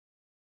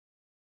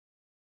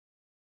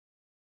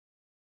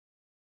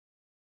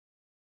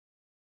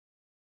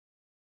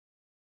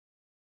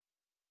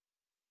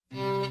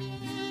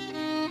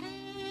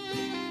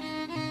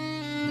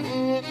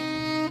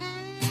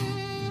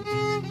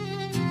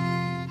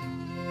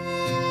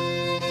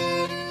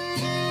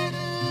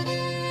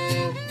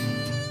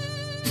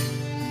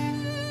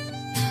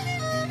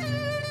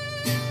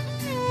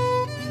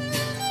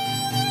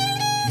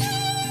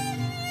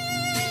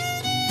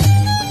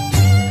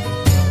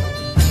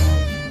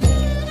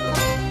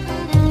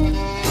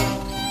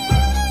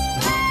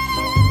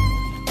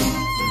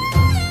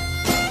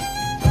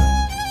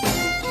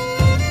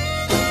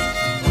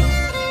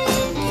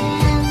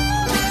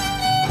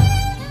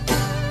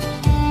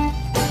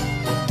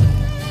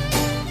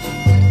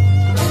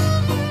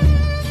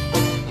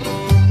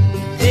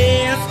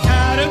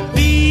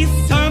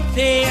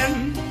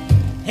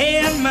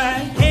And my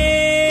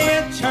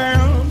head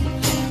turned,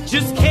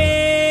 just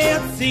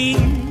can't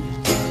seem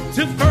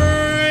to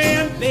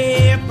find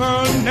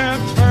paper now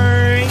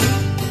turn.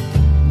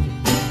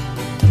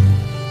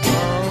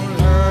 Oh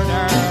Lord,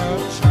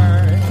 I'll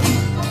try.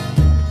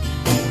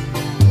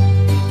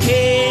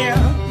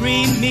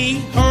 Carry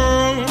me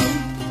home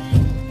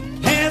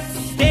past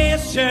the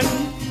station,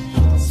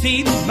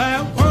 see my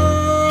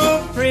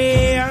old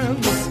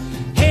friends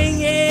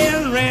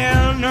hanging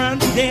around on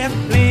their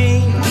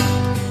plane.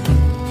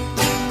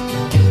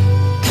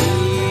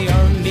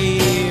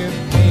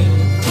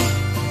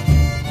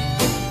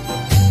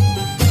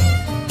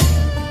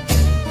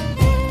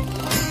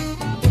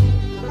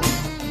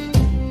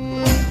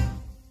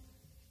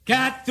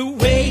 Got the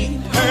weight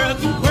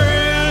of the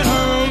world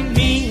on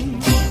me.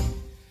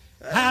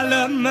 I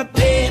love my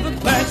baby,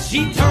 but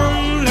she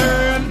don't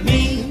love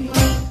me.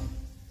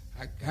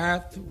 I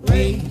got the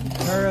weight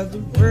of the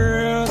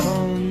world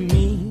on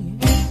me.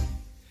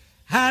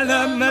 I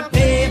love my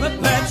baby,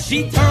 but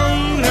she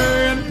don't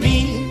love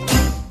me.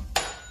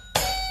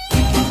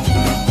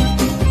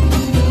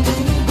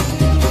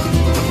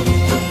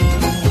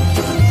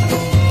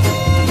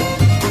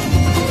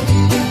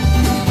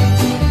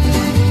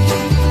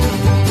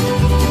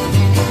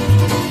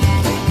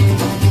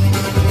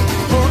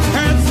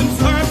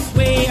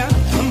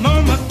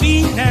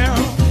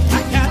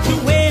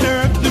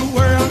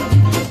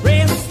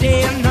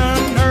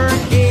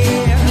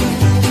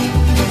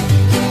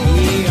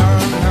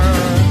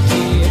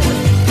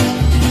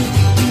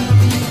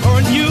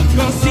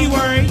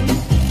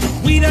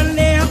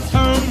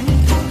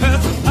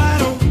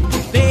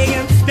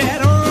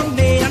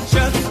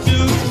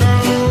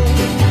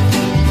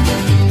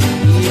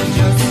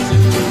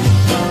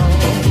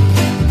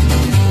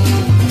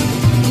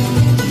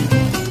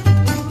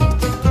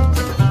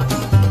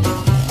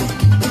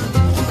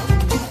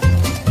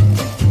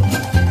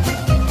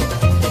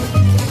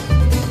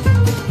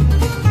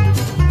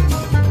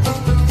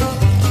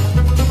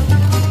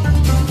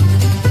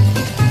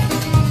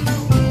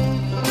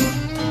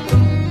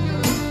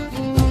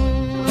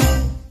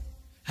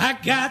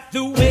 Got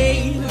the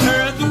weight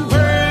of the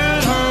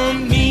world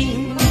on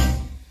me.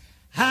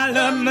 I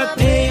love my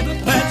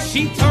baby, but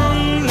she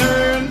don't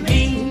love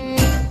me.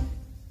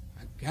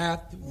 I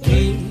got the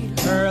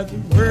weight of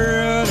the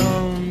world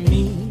on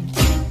me.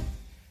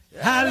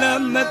 I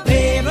love my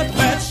baby,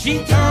 but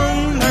she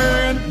don't